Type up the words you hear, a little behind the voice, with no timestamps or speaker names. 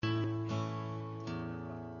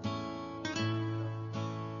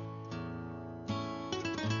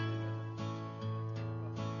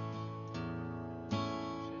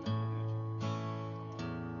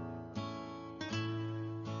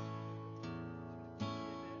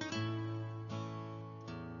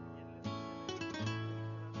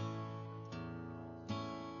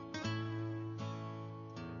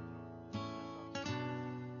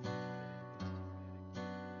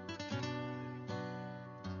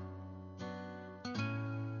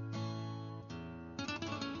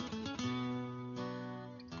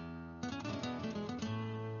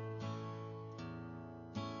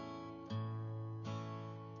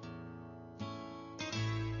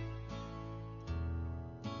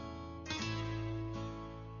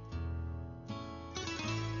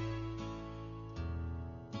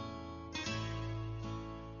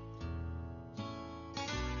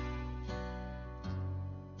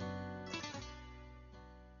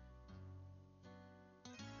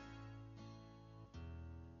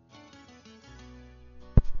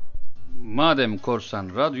Madem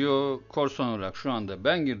Korsan Radyo, Korsan olarak şu anda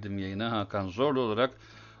ben girdim yayına, Hakan Zorlu olarak.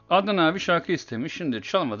 Adnan abi şarkı istemiş. Şimdi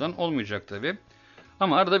çalmadan olmayacak tabii.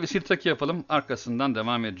 Ama arada bir sirtaki yapalım. Arkasından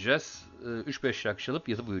devam edeceğiz. 3-5 şarkı çalıp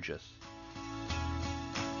yatıp uyuyacağız.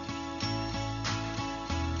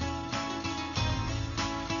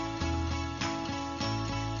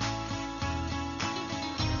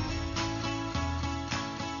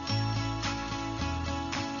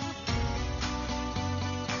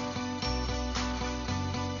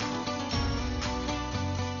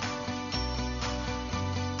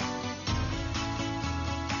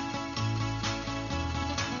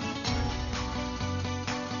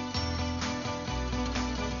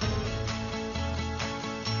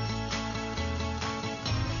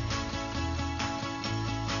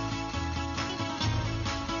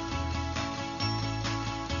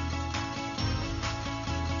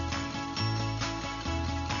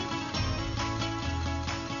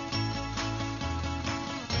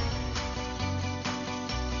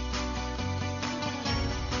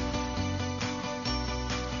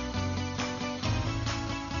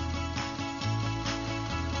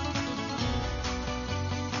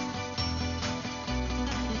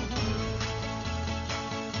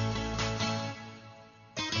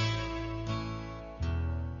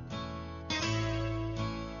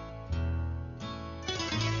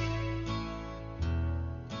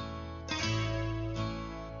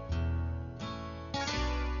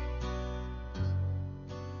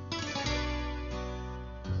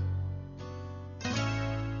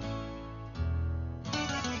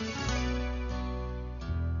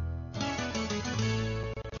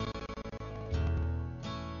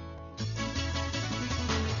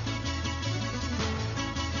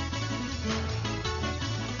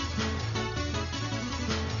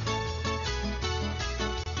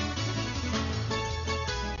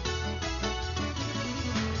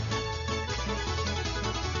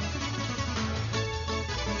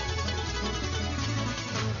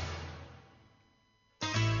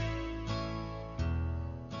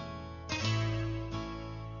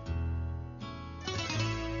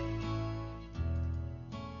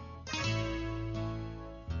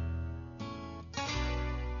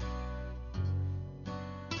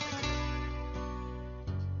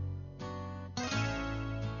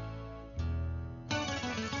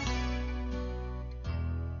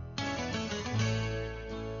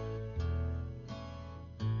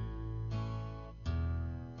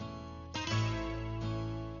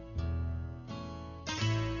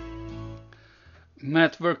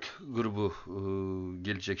 Network grubu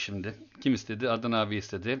gelecek şimdi. Kim istedi? Adnan abi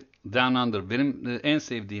istedi. Down Under. Benim en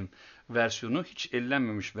sevdiğim versiyonu, hiç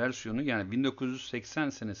ellenmemiş versiyonu. Yani 1980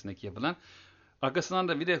 senesindeki yapılan. Arkasından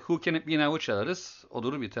da bir de Who Can It Be Now'ı çalarız.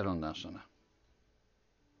 Olur biter ondan sonra.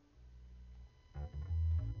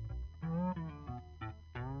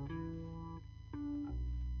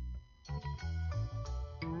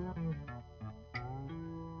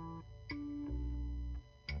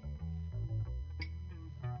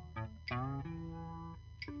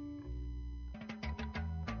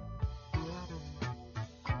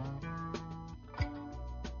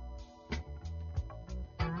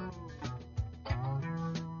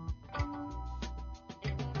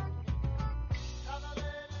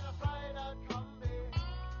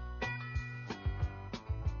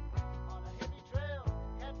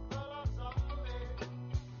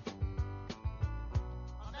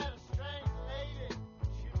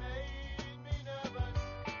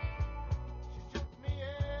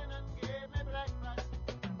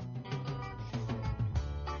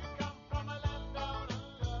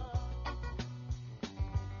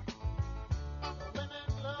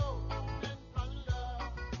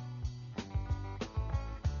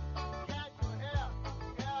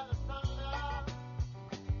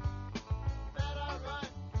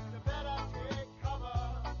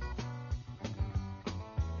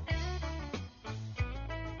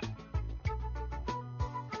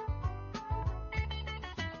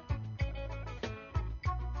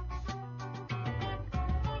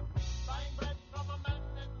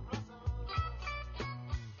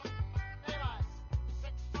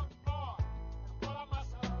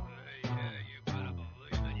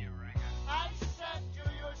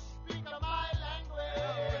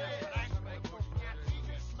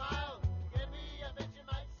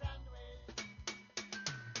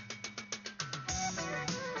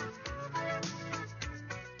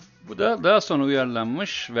 Bu da daha sonra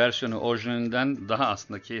uyarlanmış versiyonu, orijinalinden daha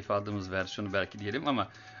aslında keyif aldığımız versiyonu belki diyelim, ama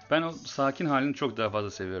ben o sakin halini çok daha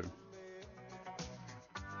fazla seviyorum.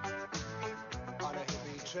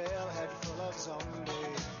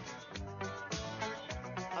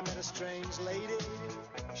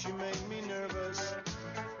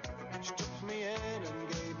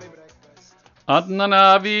 Adnan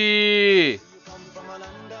abi.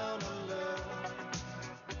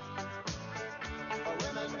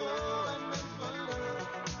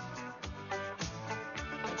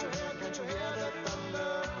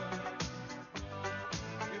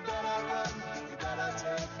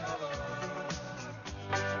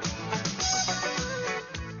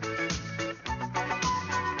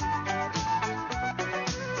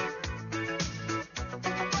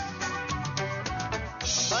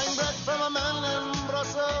 Buying bread from a man in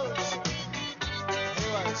Brussels. He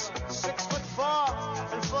was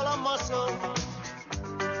 6'4" and full of muscle.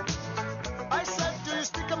 I said, "Do you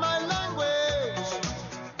speak my language?"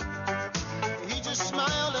 He just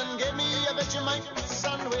smiled and gave me a Vegemite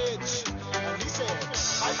sandwich. And he said,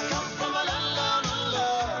 "I come from a land down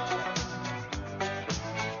under,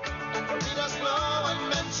 from Petersburg and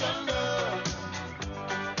Manchester.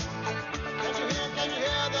 Can you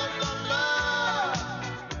hear the thunder?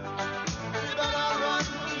 You better run,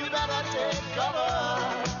 you better take cover."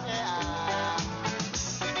 Yeah.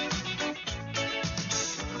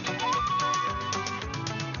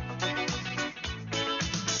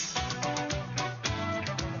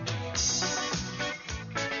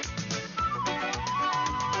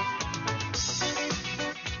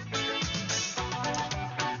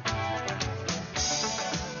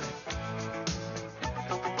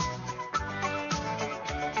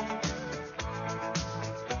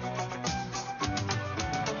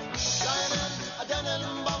 Down in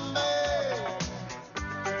Bombay,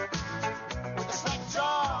 with a slack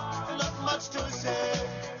jaw, not much to say.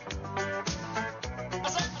 I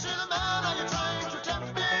said to the man, "Are you trying to tempt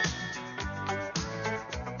me?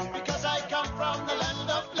 Because I come from the land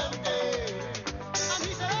of plenty." And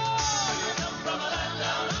he said, "Oh, you come from a land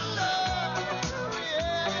down under.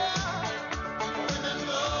 Yeah, women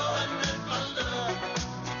go and men plunder.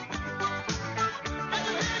 Can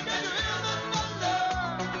you hear the thunder?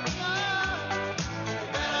 You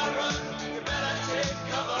better run, you better take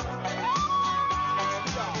cover."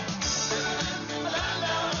 A land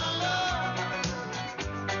down under.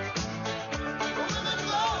 Women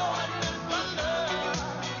go and men plunder.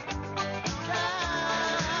 Can't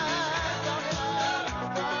don't hear the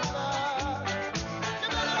thunder. You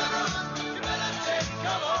better run, you better take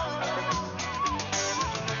cover.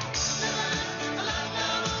 A land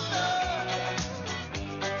down under.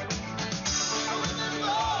 Women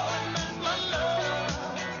go and men plunder.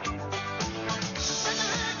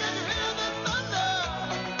 Can you hear the thunder?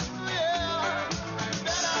 Yeah. You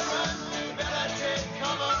better run, you better take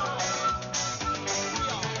cover.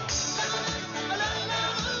 A land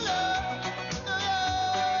down under.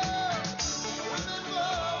 Women go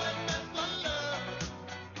and men plunder.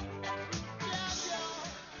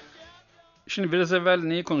 Şimdi biraz evvel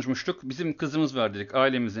neyi konuşmuştuk? Bizim kızımız var dedik.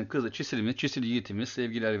 Ailemizin kızı Çisil'imiz, Çisil Yiğit'imiz,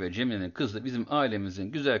 sevgiler ve Cemile'nin kızı, bizim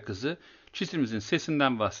ailemizin güzel kızı. Çisil'imizin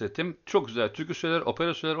sesinden bahsettim. Çok güzel türkü söyler,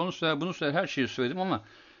 opera söyler, onu söyler, bunu söyler, her şeyi söyledim ama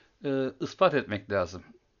ispat etmek lazım.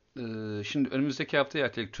 Şimdi önümüzdeki haftaya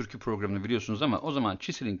ertelik türkü programını biliyorsunuz ama o zaman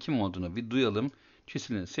Çisil'in kim olduğunu bir duyalım.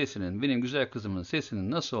 Çisil'in sesinin, benim güzel kızımın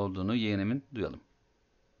sesinin nasıl olduğunu yeğenimin duyalım.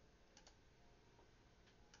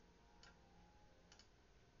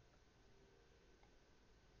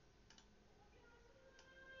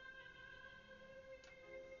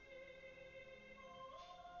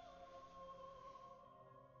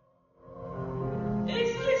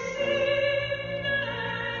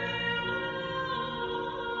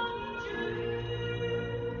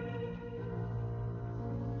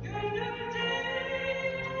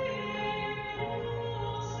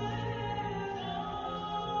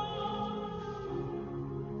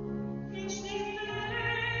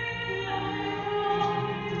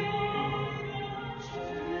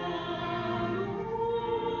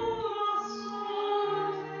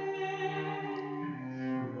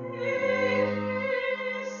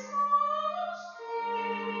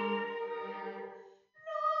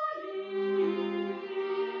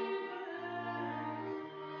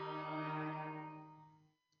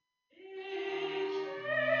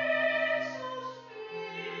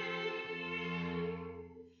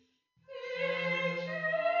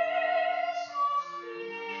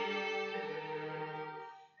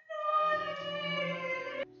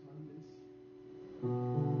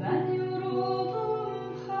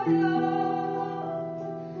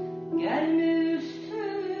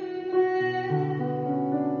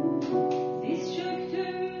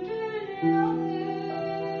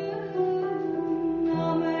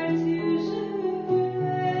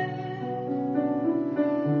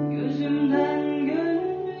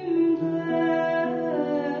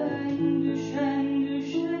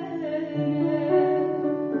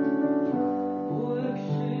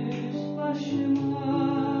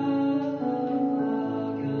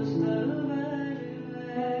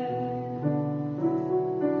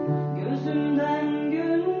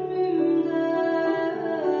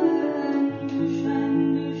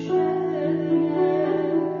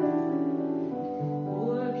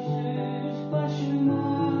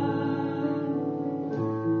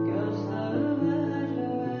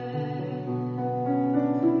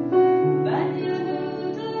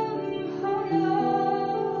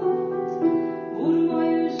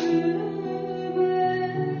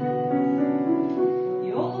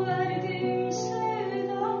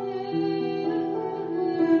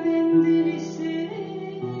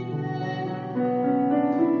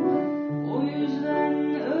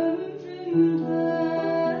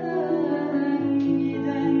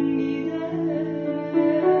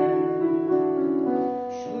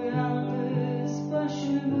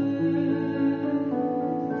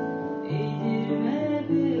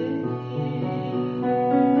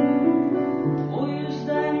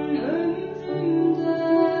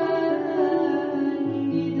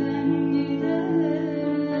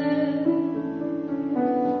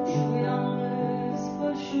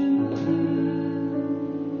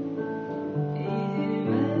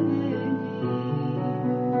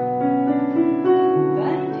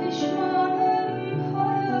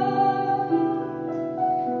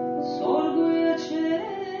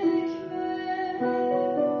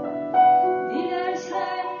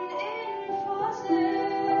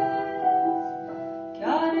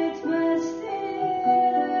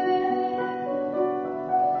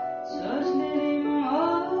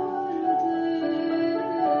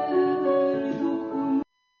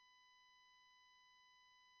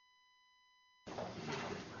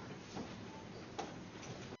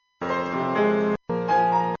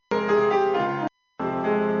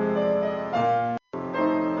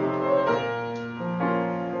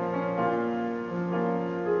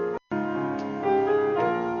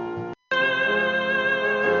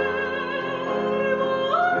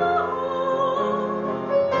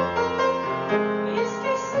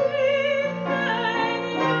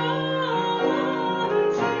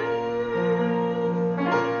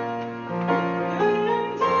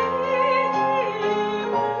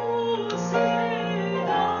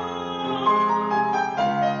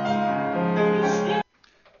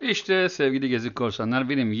 işte sevgili Gezi Korsanlar,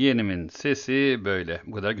 benim yeğenimin sesi böyle.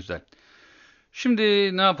 Bu kadar güzel.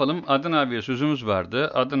 Şimdi ne yapalım? Adnan abiye sözümüz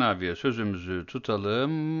vardı. Adnan abiye sözümüzü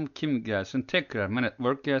tutalım. Kim gelsin? Tekrar Man at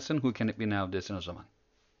Work gelsin. Who Can It Be Now desin o zaman.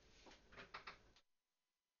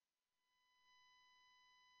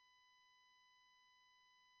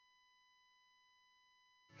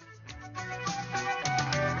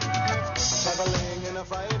 Traveling in a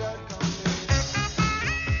freighter company.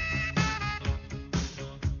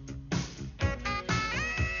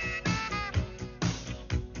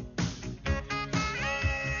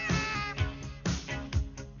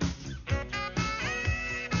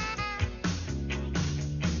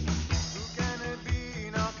 Who can it be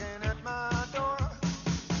knocking at my door?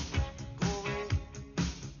 Go away,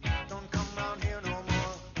 don't come round here no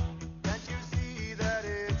more. Can't you see that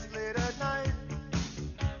it's late at night?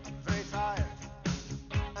 I'm very tired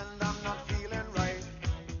and I'm not feeling right.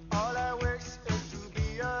 All I wish is to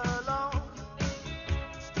be alone.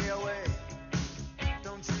 Stay away,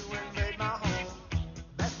 don't you invade my home.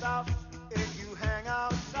 Best off if you hang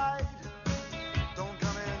outside. Don't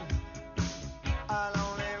come in, I'll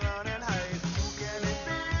only run and hide. Who can it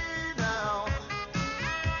be now?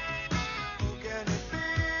 Who can it be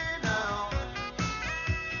now?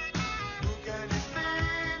 Who can it be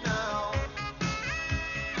now?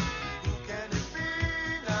 Who can it be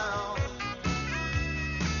now?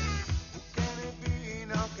 Who can it be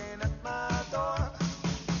knocking at my door?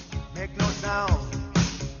 Make no sound,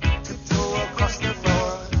 tiptoe across the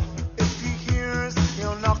floor. If he hears,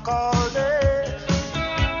 he'll knock all day.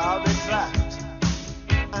 I'll be trapped,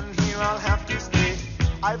 and here I'll have to stay.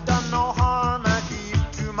 I've done no harm, I keep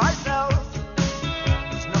to myself.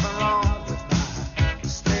 There's nothing wrong with my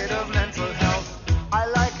state of mental health. I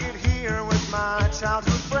like it here with my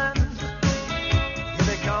childhood friend. Here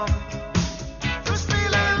they come, those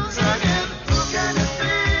feelings again. Who can it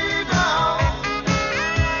be now?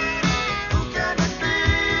 Who can it be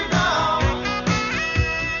now?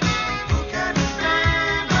 Who can it be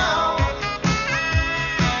now?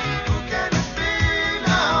 Who can it be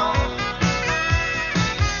now?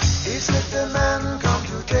 Is it the men come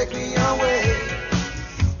to take me away?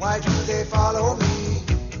 Why do they follow me?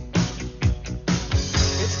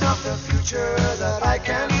 It's not the future that I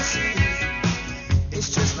can see. It's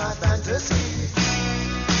just my fantasy.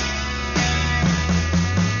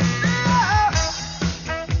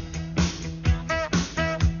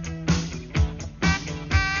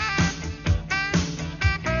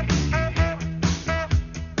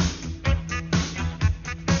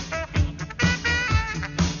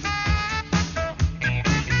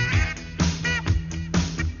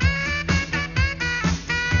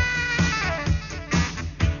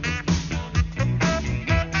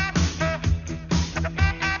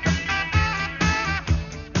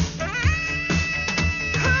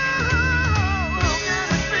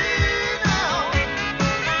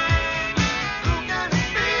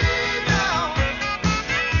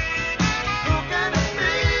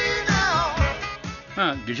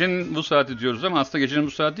 Gecenin bu saati diyoruz ama aslında gecenin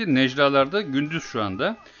bu saati değil. Necla'larda gündüz şu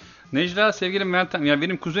anda. Necla sevgili Meltem, ya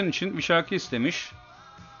benim kuzen için bir şarkı istemiş.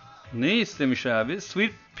 Ne istemiş abi?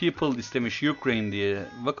 Sweet People istemiş, Ukraine diye.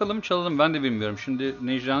 Bakalım çalalım, ben de bilmiyorum. Şimdi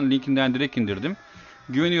Necla'nın linkinden direkt indirdim.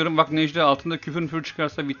 Güveniyorum, bak Necla altında küfür müfür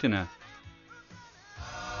çıkarsa bittin ha.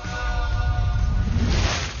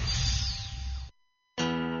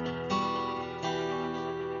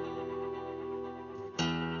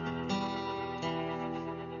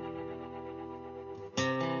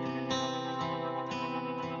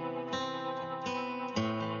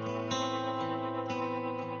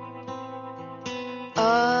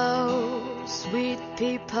 Oh, sweet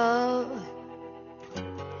people,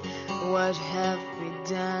 what have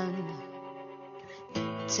we done?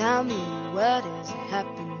 Tell me what is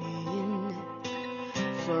happening.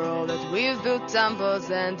 For all that we've built temples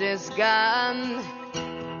and is gone.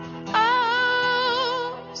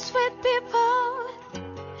 Oh, sweet people,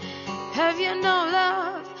 have you no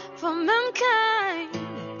love for mankind?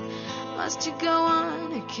 Must you go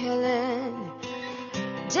on killing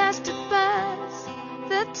just to pass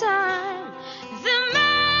the time? The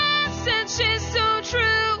message is so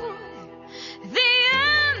true. The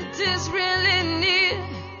end is really near.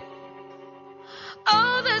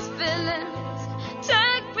 All these feelings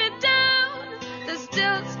take me down. The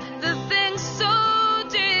stills, the things so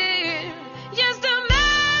dear. Yes, the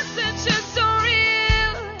message is so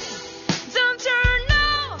real. Don't turn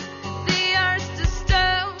off the earth to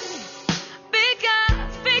stone. Because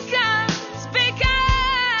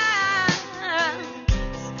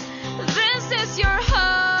this is your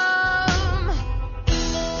home.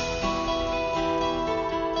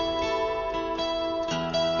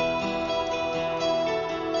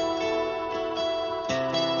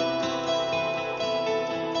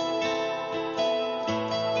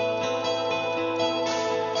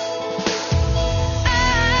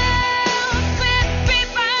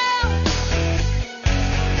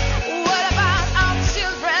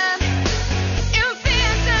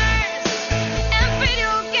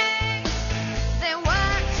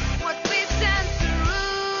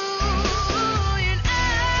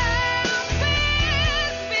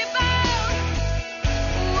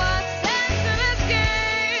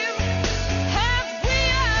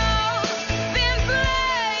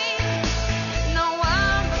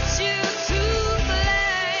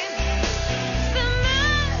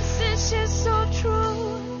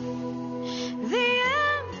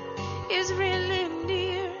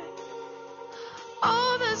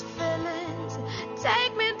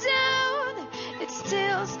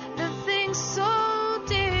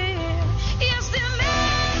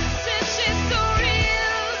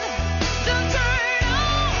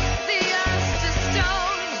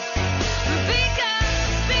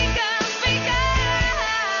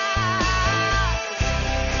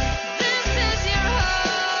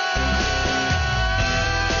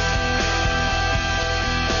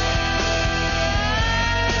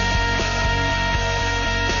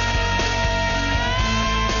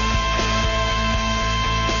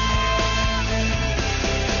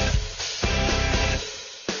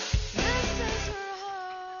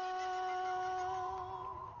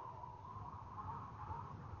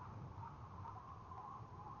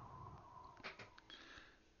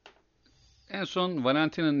 En son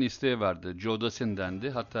Valentina'nın isteği vardı. Joe Dassin dendi.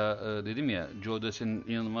 Hatta dedim ya, Joe Dassi'nin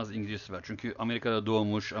inanılmaz İngilizcesi var. Çünkü Amerika'da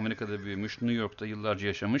doğmuş, Amerika'da büyümüş, New York'ta yıllarca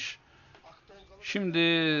yaşamış. Şimdi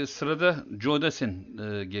sırada Joe Dassin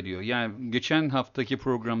geliyor. Yani geçen haftaki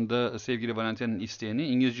programda sevgili Valentina'nın isteğini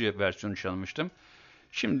İngilizce versiyonu çalmıştım.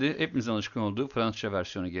 Şimdi hepimizin alışkın olduğu Fransızca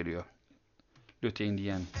versiyonu geliyor. Le Thé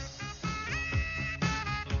Indien.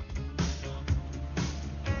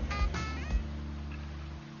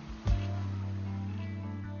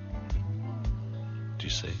 Tu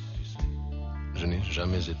sais, je n'ai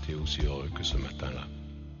jamais été aussi heureux que ce matin-là.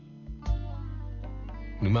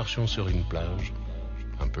 Nous marchions sur une plage,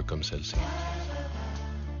 un peu comme celle-ci.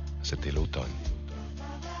 C'était l'automne.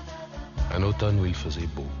 Un automne où il faisait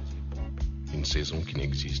beau. Une saison qui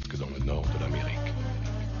n'existe que dans le nord de l'Amérique.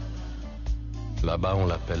 Là-bas, on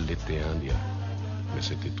l'appelle l'été indien, mais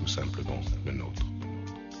c'était tout simplement le nôtre.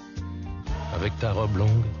 Avec ta robe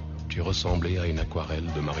longue, tu ressemblais à une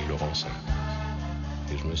aquarelle de Marie Laurencin.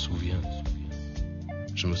 Et je me souviens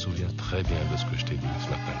très bien de ce que je t'ai dit ce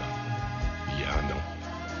matin-là. Il y a un an,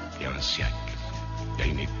 il y a un siècle, il y a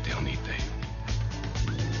une éternité.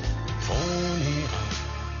 On ira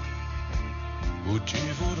où tu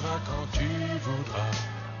voudras, quand tu voudras.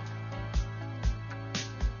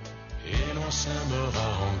 Et l'on s'aimera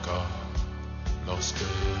encore lorsque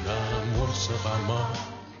l'amour sera mort.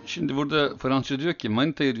 Şimdi burada Fransızca diyor ki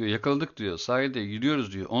Manita'yı diyor yakaladık diyor. Sahilde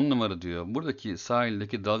yürüyoruz diyor. 10 numara diyor. Buradaki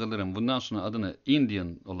sahildeki dalgaların bundan sonra adını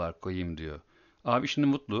Indian olarak koyayım diyor. Abi şimdi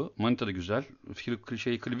mutlu. Manita da güzel.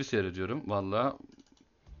 Klibi seyrediyorum. Vallahi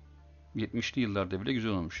 70'li yıllarda bile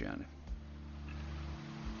güzel olmuş yani.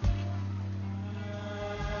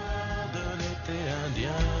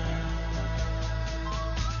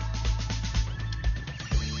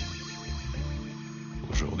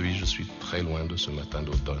 Aujourd'hui, je suis très loin de ce matin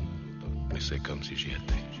d'automne, mais c'est comme si j'y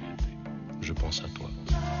étais. Je pense à toi.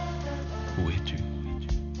 Où es-tu?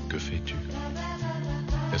 Que fais-tu?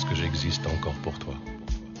 Est-ce que j'existe encore pour toi?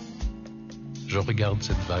 Je regarde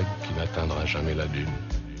cette vague qui n'atteindra jamais la dune.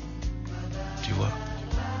 Tu vois,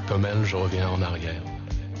 comme elle, je reviens en arrière.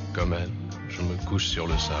 Comme elle, je me couche sur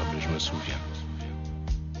le sable et je me souviens.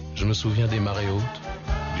 Je me souviens des marées hautes,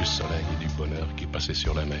 du soleil et du bonheur qui passaient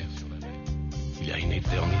sur la mer. Il y a une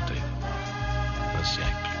éternité, un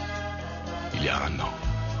siècle, il y a un an.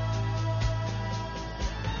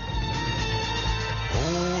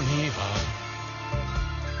 On ira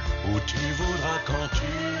où tu voudras, quand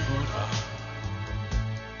tu voudras.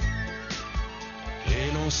 Et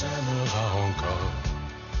l'on s'aimera encore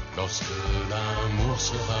lorsque l'amour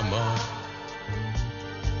sera mort.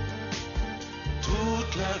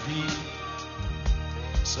 Toute la vie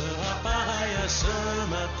sera pareille à ce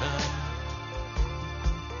matin.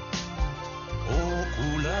 Aux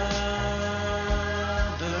couleurs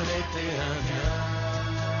de l'été indien.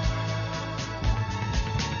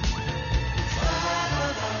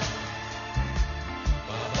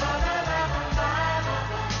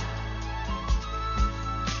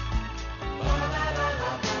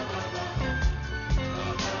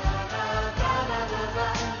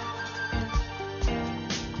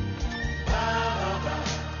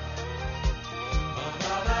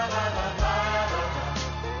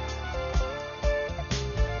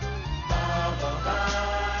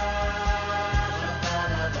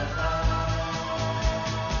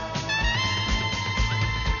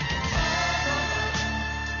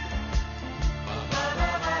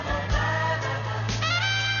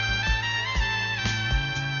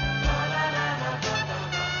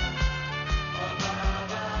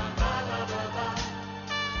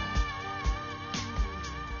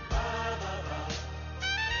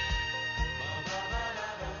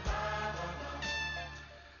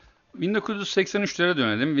 ...1983'lere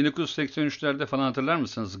dönelim. 1983'lerde falan hatırlar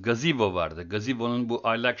mısınız? Gazebo vardı. Gazebo'nun bu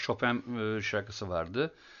I Like Chopin şarkısı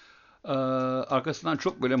vardı. Arkasından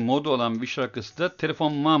çok böyle moda olan bir şarkısı da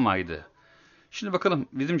Telefon Mama'ydı. Şimdi bakalım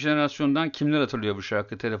bizim jenerasyondan kimler hatırlıyor bu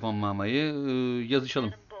şarkı Telefon Mama'yı?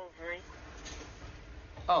 Yazışalım.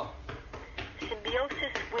 Oh.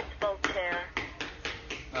 Symbiosis with Voltaire.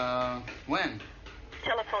 When?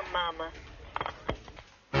 Telephone Mama.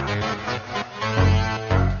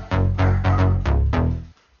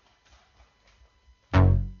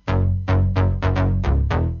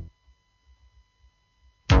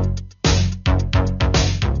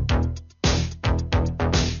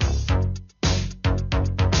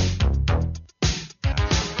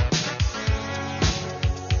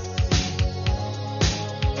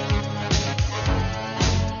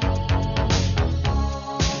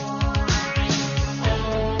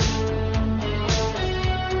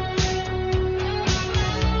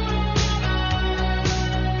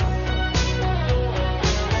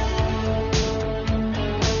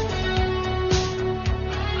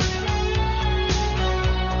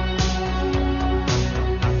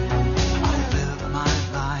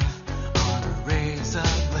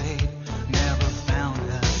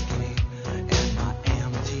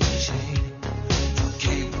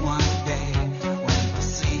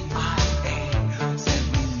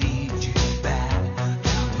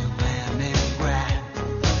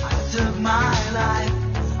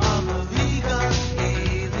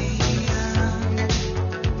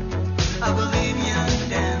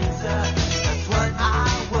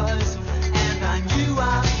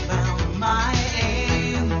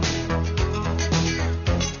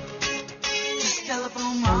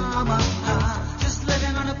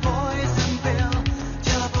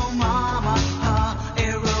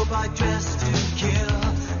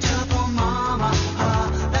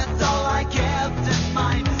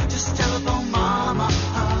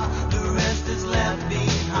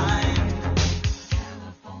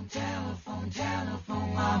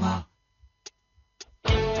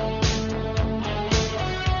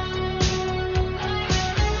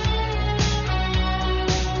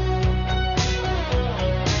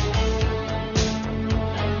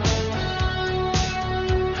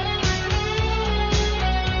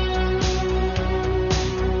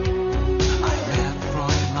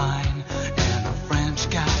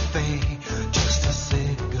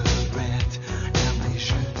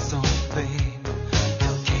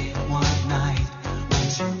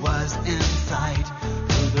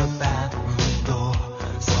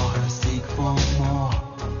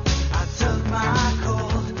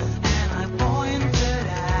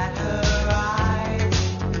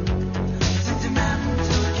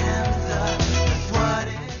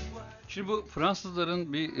 Bu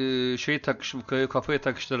Fransızların bir kafaya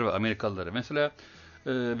takışları var, Amerikalıları. Mesela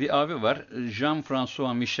bir abi var,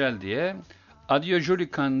 Jean-François Michel diye, Adieu Jolie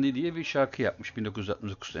Candy diye bir şarkı yapmış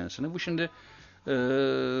 1969 senesinde. Bu şimdi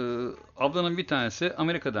ablanın bir tanesi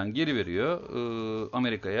Amerika'dan geri veriyor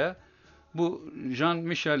Amerika'ya. Bu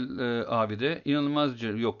Jean-Michel abi de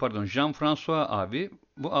Jean-François abi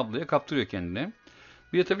bu ablaya kaptırıyor kendine.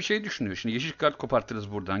 Bir de tabii düşünüyor. Şimdi yeşil kart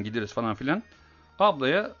kopartırız buradan, gideriz falan filan.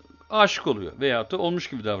 Ablaya aşık oluyor veyahut da olmuş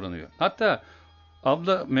gibi davranıyor. Hatta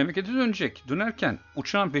abla memlekete dönecek. Dönerken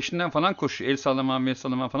uçağın peşinden falan koşuyor. El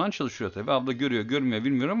sallama falan çalışıyor tabii. Abla görüyor, görmüyor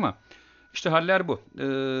bilmiyorum ama işte haller bu.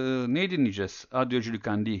 Neyi dinleyeceğiz? Adieu Julie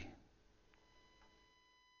Candy.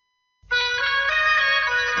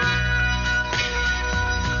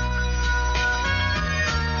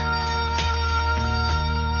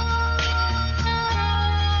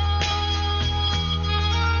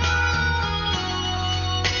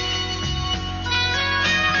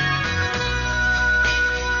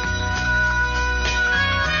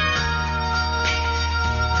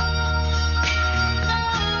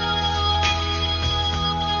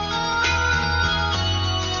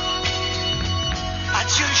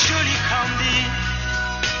 Adieu jolie Candy,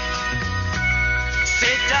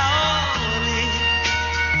 c'est à Orly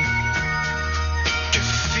que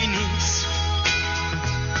finissent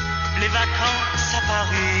les vacances à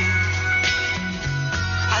Paris.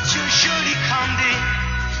 Adieu jolie Candy,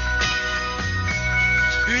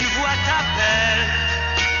 une voix t'appelle,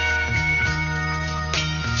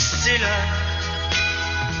 c'est l'heure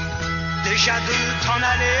déjà de t'en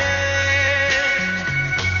aller.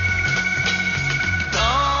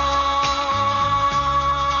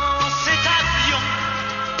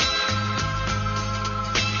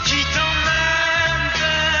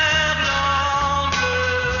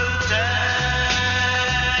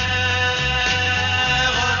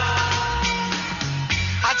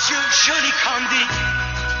 Jolie Candy,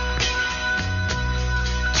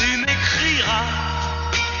 tu m'écriras,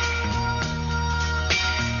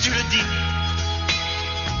 tu le dis,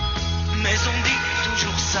 mais on dit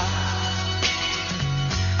toujours ça.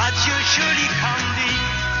 Adieu jolie Candy,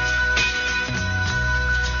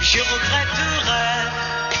 je regretterai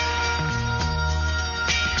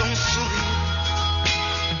ton sourire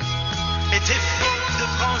et tes fautes de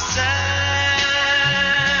français.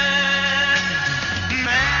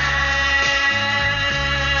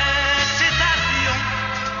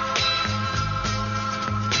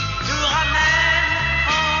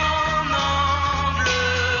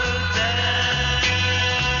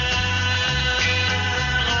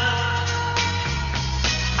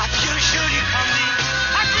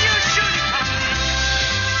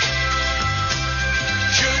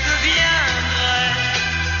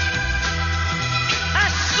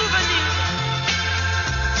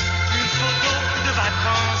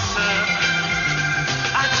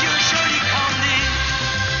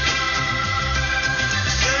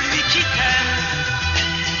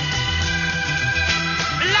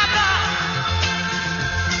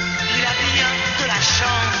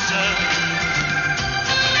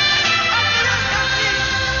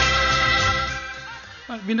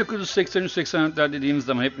 Evet, 1983-84'ler dediğimiz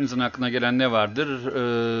zaman hepinizin aklına gelen ne vardır?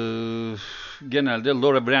 Genelde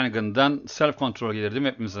Laura Branigan'dan Self Control gelir değil mi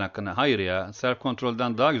hepimizin aklına? Hayır ya, Self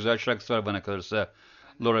Control'dan daha güzel şarkısı var bana kalırsa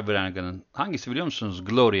Laura Branigan'ın. Hangisi biliyor musunuz?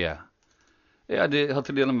 Gloria. Hadi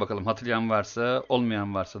hatırlayalım bakalım. Hatırlayan varsa,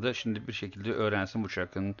 olmayan varsa da şimdi bir şekilde öğrensin bu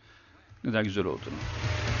şarkının ne kadar güzel olduğunu.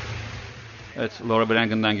 Evet, Laura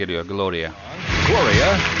Branigan'dan geliyor Gloria.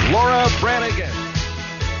 Gloria, Laura Branigan.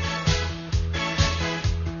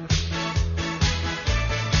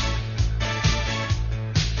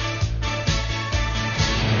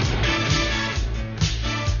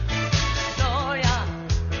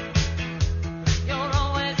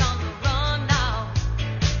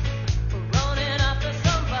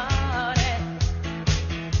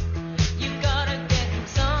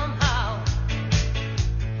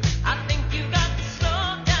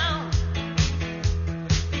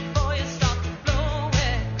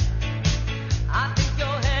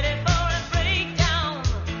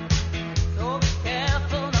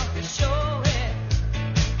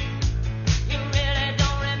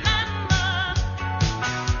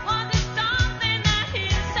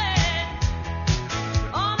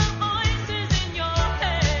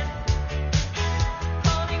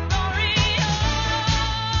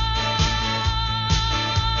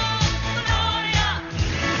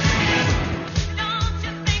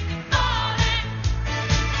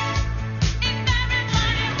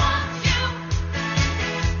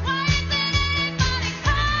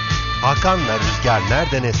 Hakan'la Rüzgar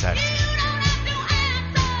nereden eserse.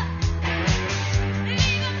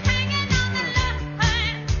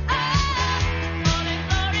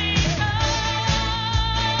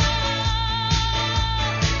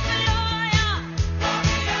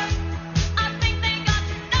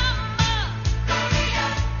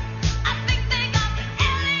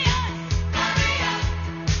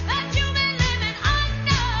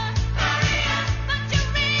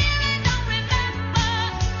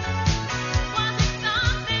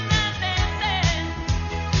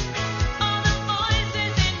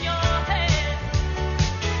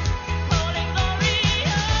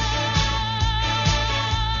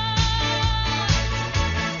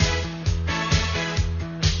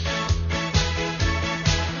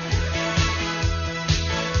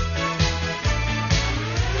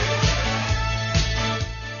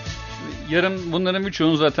 Yarın bunların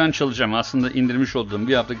birçoğunu zaten çalacağım. Aslında indirmiş olduğum,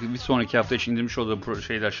 bir sonraki hafta için indirmiş olduğum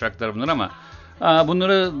şarkılar bunlar ama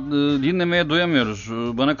bunları dinlemeye doyamıyoruz.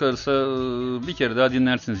 Bana kalırsa bir kere daha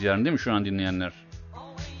dinlersiniz yarın, değil mi şu an dinleyenler?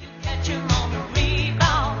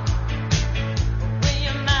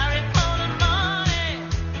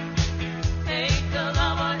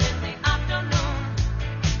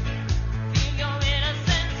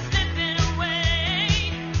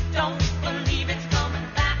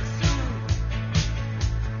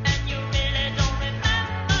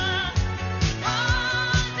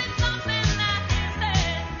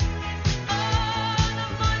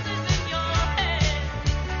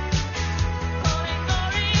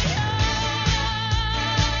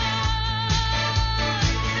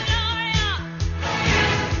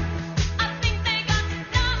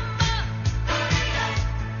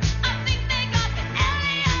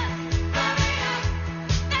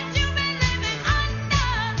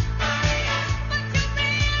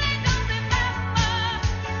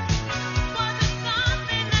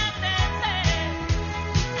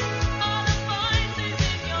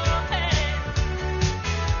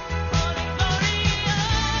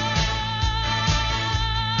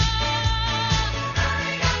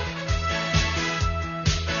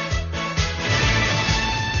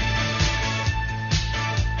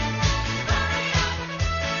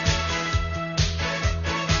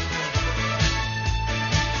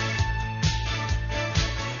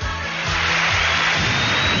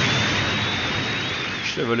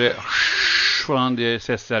 Böyle falan diye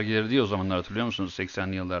sesler gelirdi o zamanlar, hatırlıyor musunuz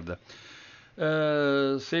 80'li yıllarda?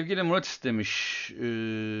 Sevgili Murat istemiş.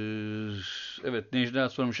 Evet, Necla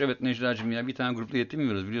sormuş. Evet Necla'cığım, ya bir tane grupla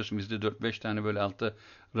yetinmiyoruz biliyorsun, bizde 4-5 tane böyle altta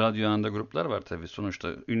radyo anında gruplar var tabii. Sonuçta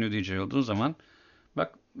ünlü DJ olduğun zaman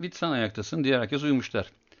bak bir sen ayaktasın, diğer herkes uyumuşlar.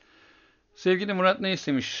 Sevgili Murat ne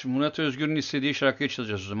istemiş? Murat Özgür'ün istediği şarkıyı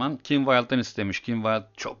çalacağız o zaman. Kim Wilde'dan istemiş. Kim Wilde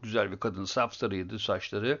çok güzel bir kadın, sapsarıydı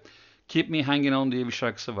saçları. Keep Me Hanging On diye bir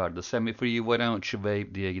şarkısı vardı. Set Me Free, Why Don't You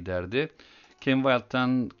Babe diye giderdi. Kim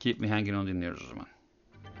Wilde'dan Keep Me Hanging On dinliyoruz o zaman.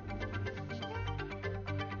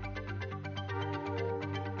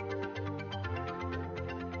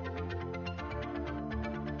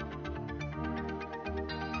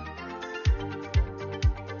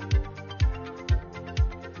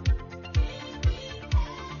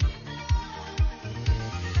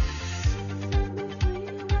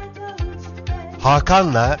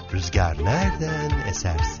 Hakan'la Rüzgar nereden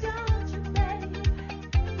eserse.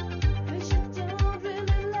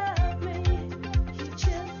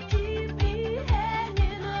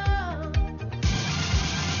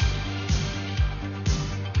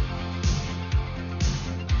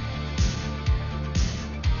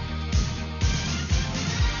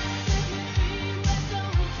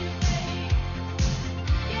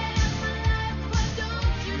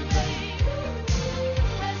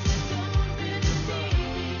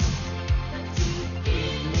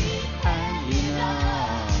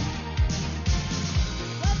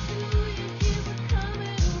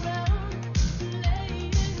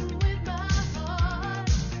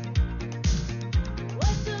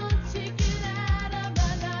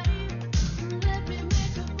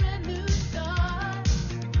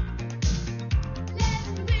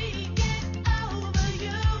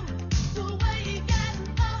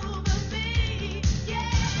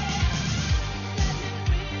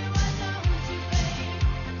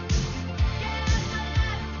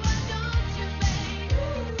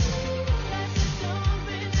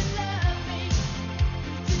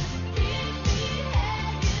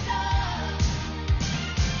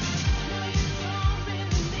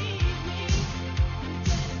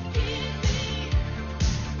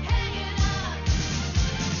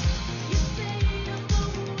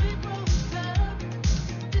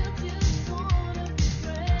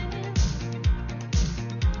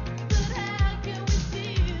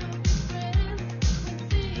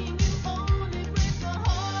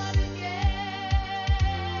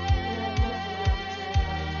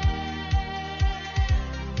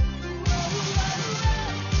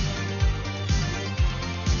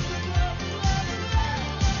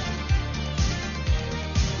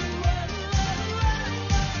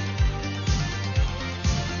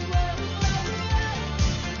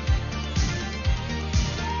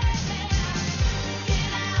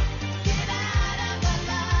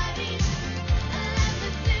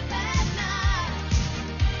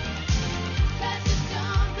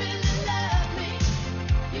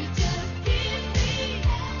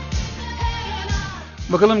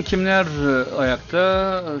 Bakalım kimler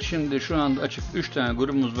ayakta. Şimdi şu anda açık 3 tane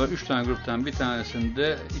grubumuz var. 3 tane gruptan bir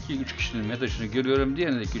tanesinde 2-3 kişinin mesajını görüyorum.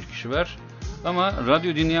 Diğerinde 2-3 kişi var. Ama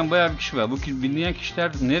radyo dinleyen bayağı bir kişi var. Bu dinleyen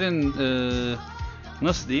kişiler nerenin,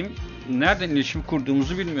 nasıl diyeyim, nereden iletişim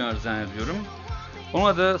kurduğumuzu bilmiyor zannediyorum.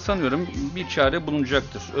 Ona da sanıyorum bir çare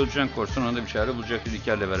bulunacaktır. Özcan Korsan ona da bir çare bulacaktır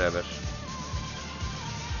İlker'le beraber.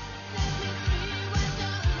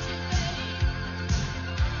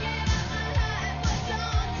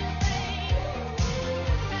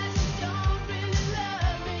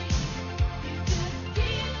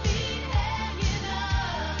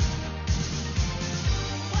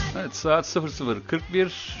 Evet, saat 00.41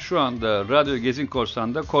 şu anda Radyo Gezin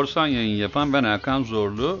Korsan'da korsan yayın yapan ben Hakan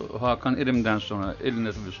Zorlu. Hakan Erim'den sonra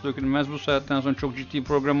eline tabii su dökülmez. Bu saatten sonra çok ciddi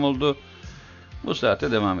program oldu. Bu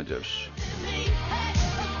saatte devam ediyoruz.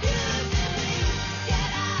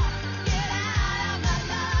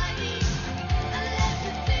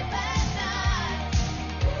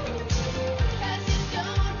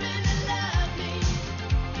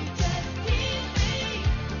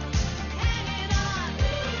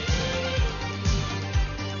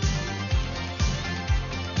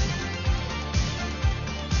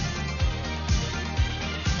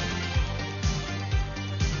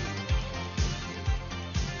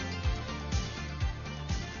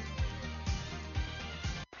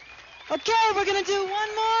 Okay, we're gonna do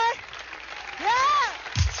one more. Yeah!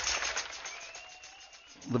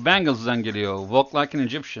 The Bangles'dan geliyor. Walk Like an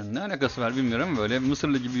Egyptian. Ne alakası var bilmiyorum ama böyle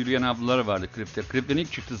Mısırlı gibi yürüyen ablalar vardı klipte. Kliplerin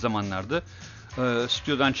ilk çıktığı zamanlardı.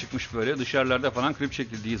 Stüdyodan çıkmış böyle dışarılarda falan klip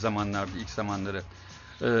çekildiği zamanlardı, ilk zamanları.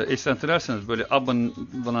 Eskiden hatırlarsanız böyle ABBA'nın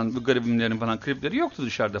falan, bu garibimlerin falan klipleri yoktu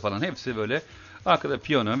dışarıda falan. Hepsi böyle arkada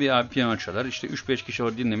piyano, bir abi piyano çalar. İşte 3-5 kişi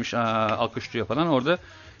orada dinlemiş, alkışlıyor falan. Orada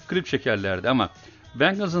klip çekerlerdi ama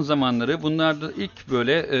Bangles'ın zamanları bunlar da ilk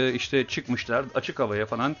böyle işte çıkmışlar açık havaya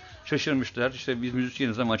falan, şaşırmışlar. İşte biz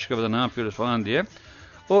müzisyeniz ama açık havada ne yapıyoruz falan diye.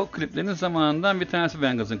 O kliplerin zamanından bir tanesi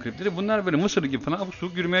Bangles'ın klipleri. Bunlar böyle Mısır gibi falan abuk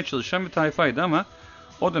subuk yürümeye çalışan bir tayfaydı ama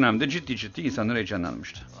o dönemde ciddi insanlar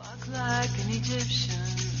heyecanlanmıştı. Walk like an Egyptian.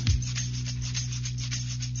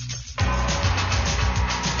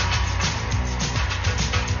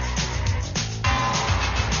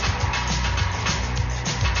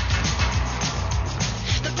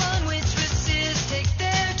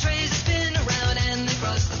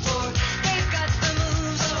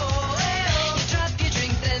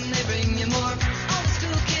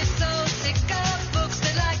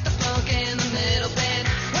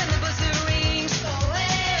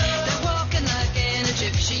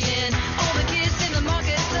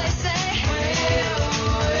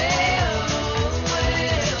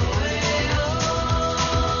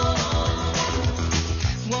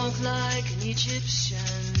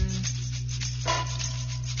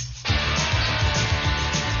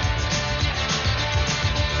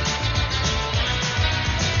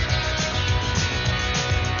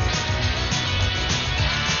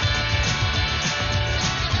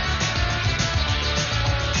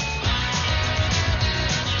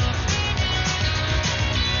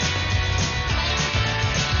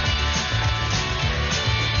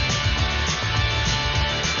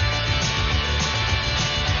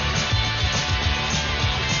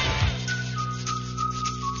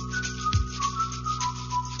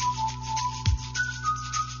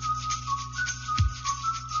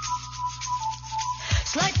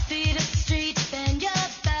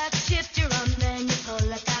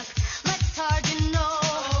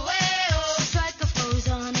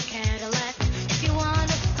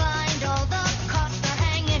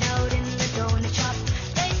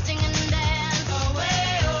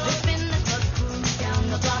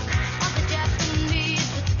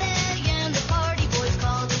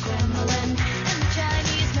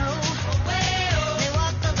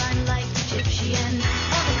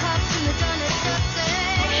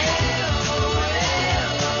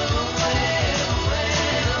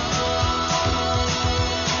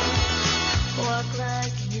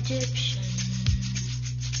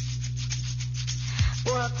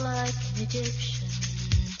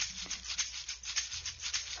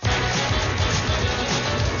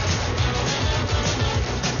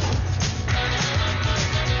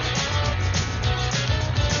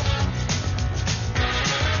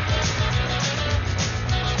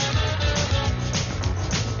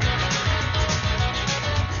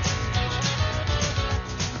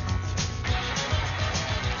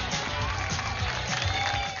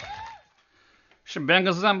 Şimdi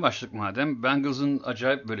Bangles'dan başladık madem. Bangles'ın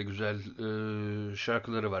acayip böyle güzel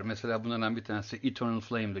şarkıları var. Mesela bunlardan bir tanesi Eternal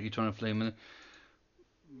Flame'dir. Eternal Flame'ı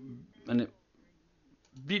hani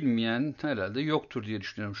bilmeyen herhalde yoktur diye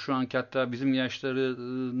düşünüyorum. Şu anki hatta bizim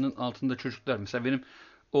yaşlarının altında çocuklar. Mesela benim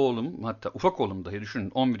oğlum, hatta ufak oğlum dahi düşünün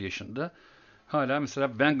 11 yaşında. hala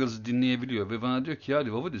mesela Bengals'ı dinleyebiliyor ve bana diyor ki ya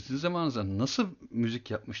diyor, baba diyor, sizin zamanınızda nasıl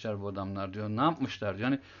müzik yapmışlar bu adamlar diyor. Ne yapmışlar diyor.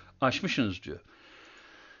 Yani aşmışsınız diyor.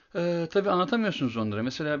 Tabii anlatamıyorsunuz onlara.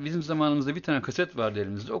 Mesela bizim zamanımızda bir tane kaset vardı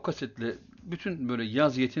elimizde. O kasetle bütün böyle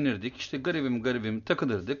yaz yetinirdik. İşte garibim garibim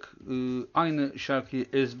takılırdık. Aynı şarkıyı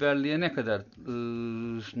ezberleyene kadar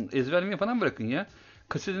ezberlemeyi falan bırakın ya.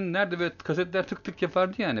 Kasetin nerede böyle kasetler tık tık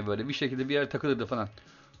yapardı yani böyle bir şekilde bir yer takılırdı falan.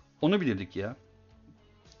 Onu bilirdik ya.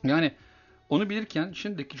 Yani onu bilirken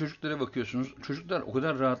şimdiki çocuklara bakıyorsunuz. Çocuklar o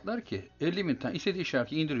kadar rahatlar ki 50 bin tane istediği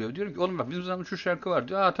şarkıyı indiriyor. Diyorum ki oğlum bak bizim zamanımızda şu şarkı var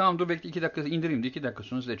diyor. Aa tamam dur bekle 2 dakika indireyim diye 2 dakika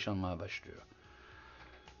sonra size çalmaya başlıyor.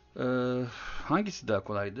 Hangisi daha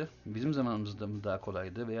kolaydı? Bizim zamanımızda mı daha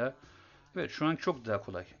kolaydı veya evet şu an çok daha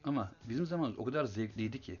kolay ama bizim zamanımız o kadar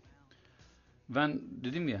zevkliydi ki. Ben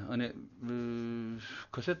dedim ya hani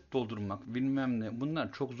kaset doldurmak bilmem ne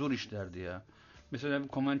bunlar çok zor işlerdi ya. Mesela bir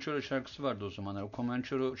Comanchero şarkısı vardı o zamanlar. O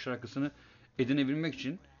Comanchero şarkısını edinebilmek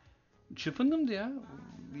için çırpındım ya.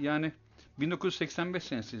 Yani 1985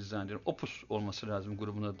 senesi zannediyorum. Opus olması lazım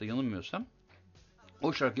grubun adı da yanılmıyorsam.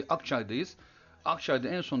 O şarkıyı Akçay'dayız. Akçay'da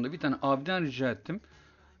en sonunda bir tane abiden rica ettim.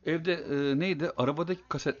 Evde neydi? Arabadaki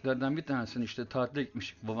kasetlerden bir tanesini işte tatile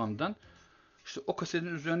gitmiştik babamdan. İşte o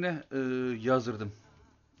kasetin üzerine yazdırdım.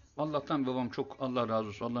 Allah'tan babam çok Allah razı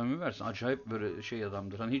olsun. Allah ömür versin. Acayip böyle şey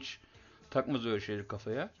adamdır. Hani hiç takmaz öyle şeyleri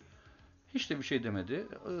kafaya. Hiç de bir şey demedi.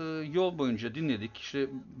 Yol boyunca dinledik. İşte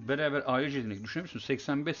beraber ailece dinledik. Düşünüyor musunuz?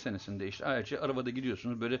 85 senesinde işte ailece arabada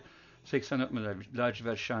gidiyorsunuz. Böyle 80 ötmeler,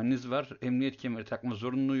 lacivert şahininiz var. Emniyet kemeri takma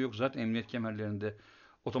zorunluluğu yok. Zaten emniyet kemerlerinde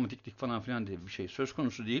otomatiklik falan filan diye bir şey söz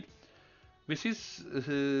konusu değil. Ve siz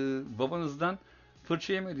babanızdan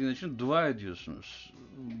fırça yemediğiniz için dua ediyorsunuz.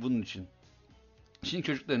 Bunun için. Şimdi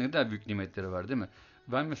çocukların ne kadar büyük nimetleri var değil mi?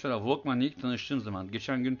 Ben mesela Walkman'la ilk tanıştığım zaman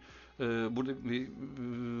geçen gün burada bir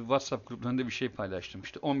WhatsApp gruplarında bir şey paylaştım.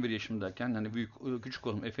 İşte 11 yaşımdayken hani küçük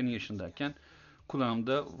oğlum Efe'nin yaşındayken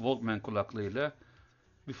kulağımda Walkman kulaklığıyla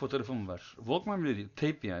bir fotoğrafım var. Walkman bile değil,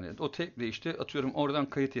 tape yani. O tape'le işte atıyorum oradan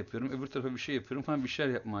kayıt yapıyorum, öbür tarafa bir şey yapıyorum falan bir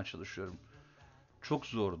şeyler yapmaya çalışıyorum. Çok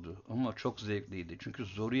zordu ama çok zevkliydi. Çünkü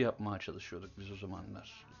zoru yapmaya çalışıyorduk biz o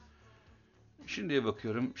zamanlar. Şimdiye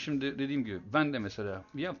bakıyorum. Şimdi dediğim gibi ben de mesela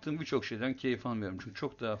yaptığım birçok şeyden keyif almıyorum. Çünkü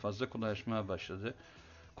çok daha fazla kolaylaşmaya başladı.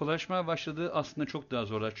 Kolaylaşmaya başladığı aslında çok daha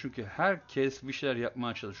zorlar. Çünkü herkes bir şeyler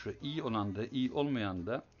yapmaya çalışıyor. İyi olan da, iyi olmayan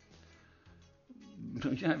da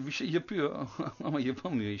yani bir şey yapıyor ama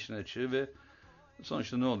yapamıyor işin açığı ve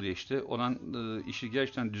sonuçta ne oluyor işte? Olan işi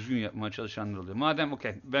gerçekten düzgün yapmaya çalışanlar oluyor. Madem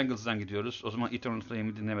okey, Bengals'dan gidiyoruz. O zaman Eternal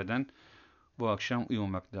Flame'i dinlemeden bu akşam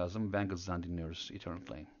uyumamak lazım. Bengals'dan dinliyoruz Eternal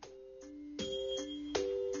Flame.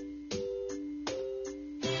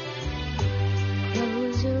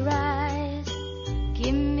 Close your eyes,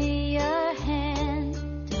 give me your hand,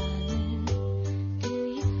 darling. Do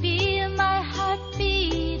you feel my heart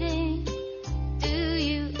beating? Do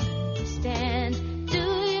you understand? Do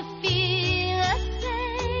you feel the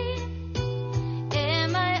same?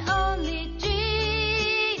 Am I only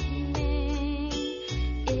dreaming?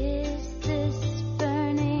 Is this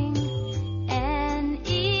burning an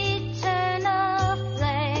illusion?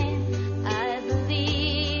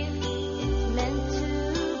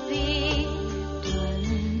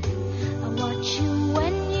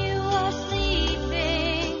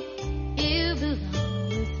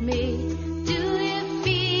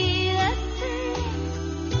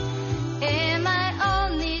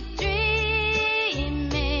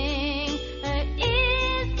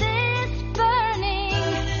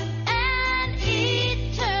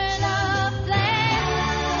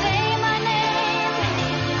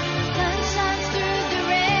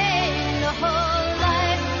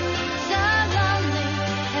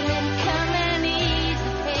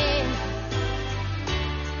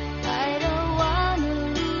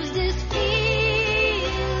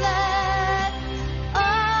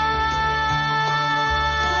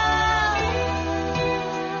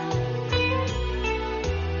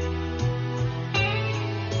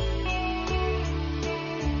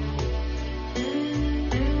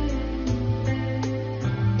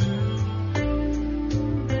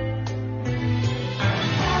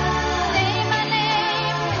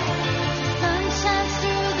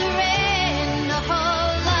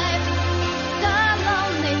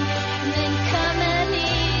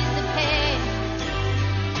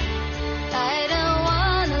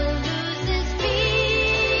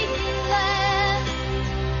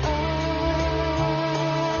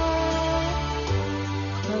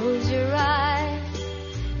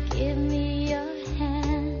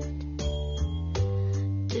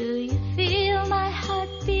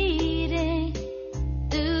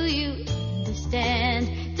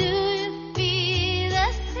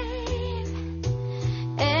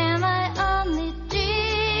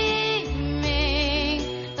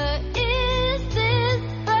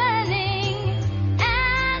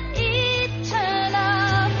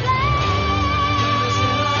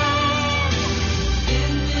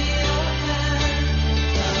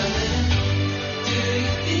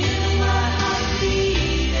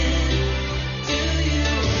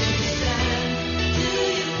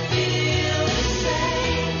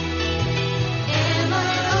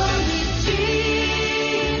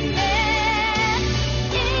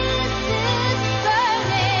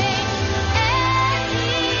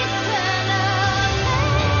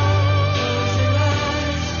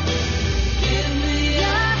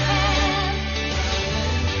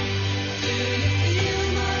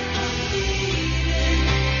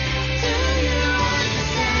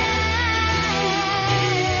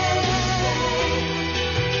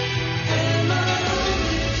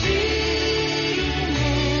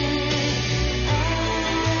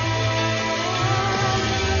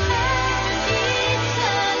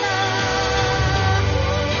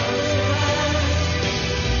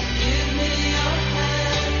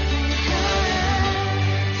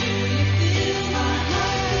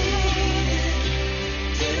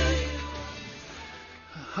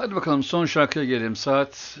 bakalım son şarkıya gelelim.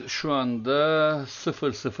 Saat şu anda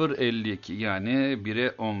 00:52 yani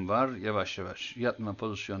 1'e 10 var. Yavaş yavaş yatma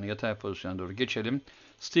pozisyonu, yatay pozisyona doğru geçelim.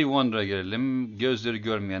 Steve Wonder'a gelelim. Gözleri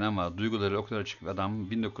görmeyen ama duyguları o kadar açık bir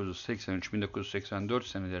adam 1983-1984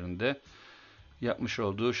 senelerinde yapmış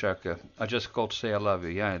olduğu şarkı. I just called to say I love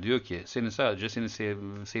you. Yani diyor ki sadece seni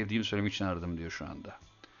sevdiğimi söylemek için aradım diyor şu anda.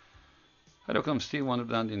 Hadi bakalım Steve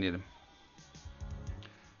Wonder'dan dinleyelim.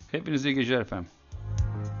 Hepinize iyi geceler efendim.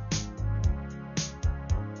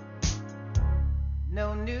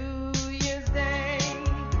 No New Year's Day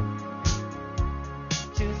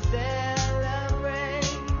to celebrate.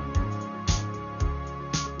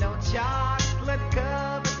 No chocolate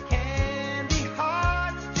covered candy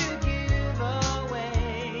hearts to give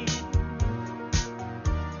away.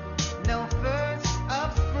 No first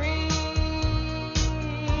of spring,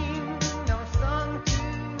 no song to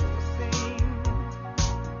sing.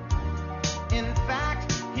 In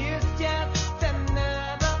fact, here's just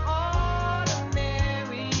another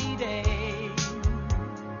ordinary day.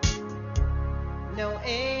 No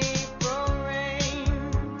April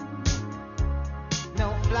rain,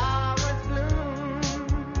 no flowers bloom,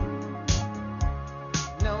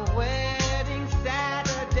 no wedding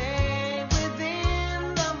Saturday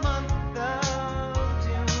within the month of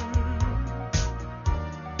June.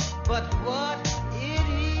 But what it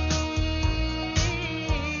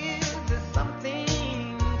is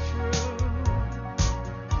something true,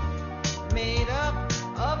 made up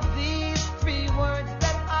of these three words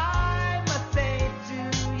that I must say to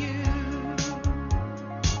you.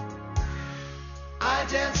 I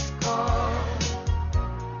just called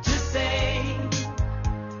to say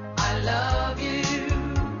I love you.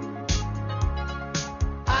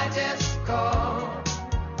 I just called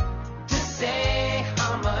to say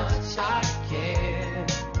how much I care.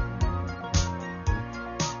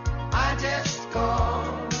 I just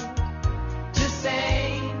called to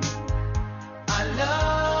say I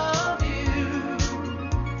love you,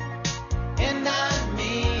 and I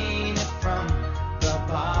mean it from the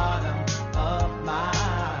bottom of my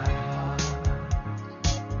heart.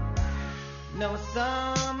 No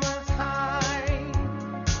summer's high,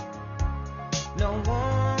 no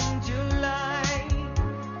warm July,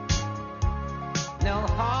 no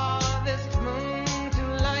harvest moon to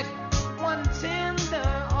light one tender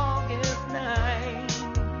August night,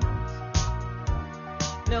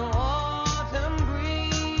 no autumn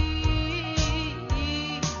breeze,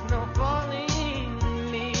 no falling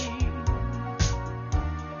leaves,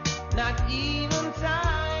 not even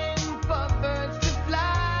time for birds to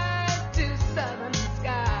fly to southern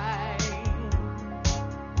sky,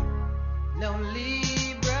 no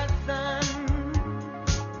Libra sun,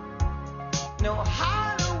 no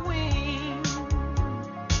Halloween,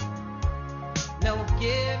 no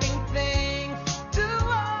giving thanks to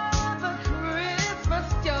all the Christmas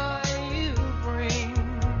joy you bring.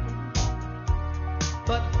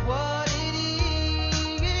 But what it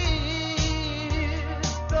is,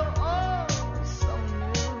 so oh so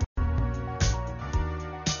new,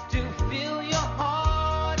 to fill your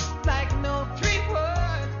heart like no three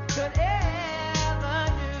words could ever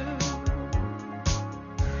do.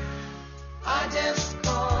 I just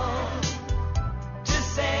called to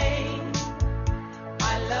say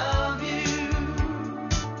I love you.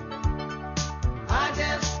 I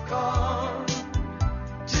just called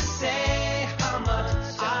to say how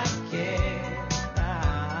much I care.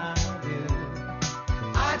 I do.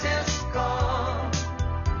 I just called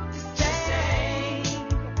to say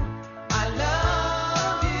I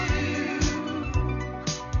love you,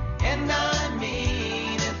 and I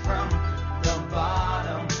mean it from the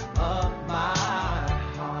bottom of my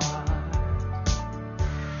heart.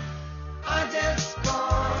 I just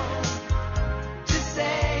called to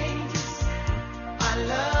say I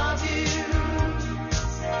love you.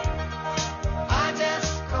 I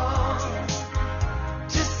just called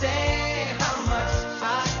to say how much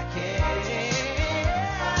I care.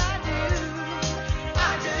 I do.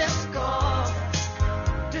 I just called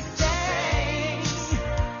to say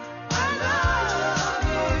I love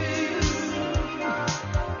you,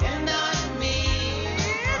 and I mean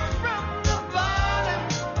it from the bottom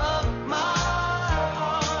of my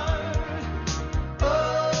heart,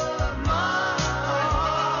 of my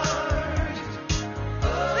heart,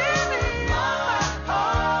 of my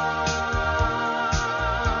heart.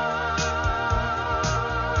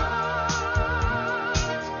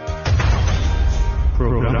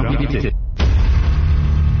 Program bitti.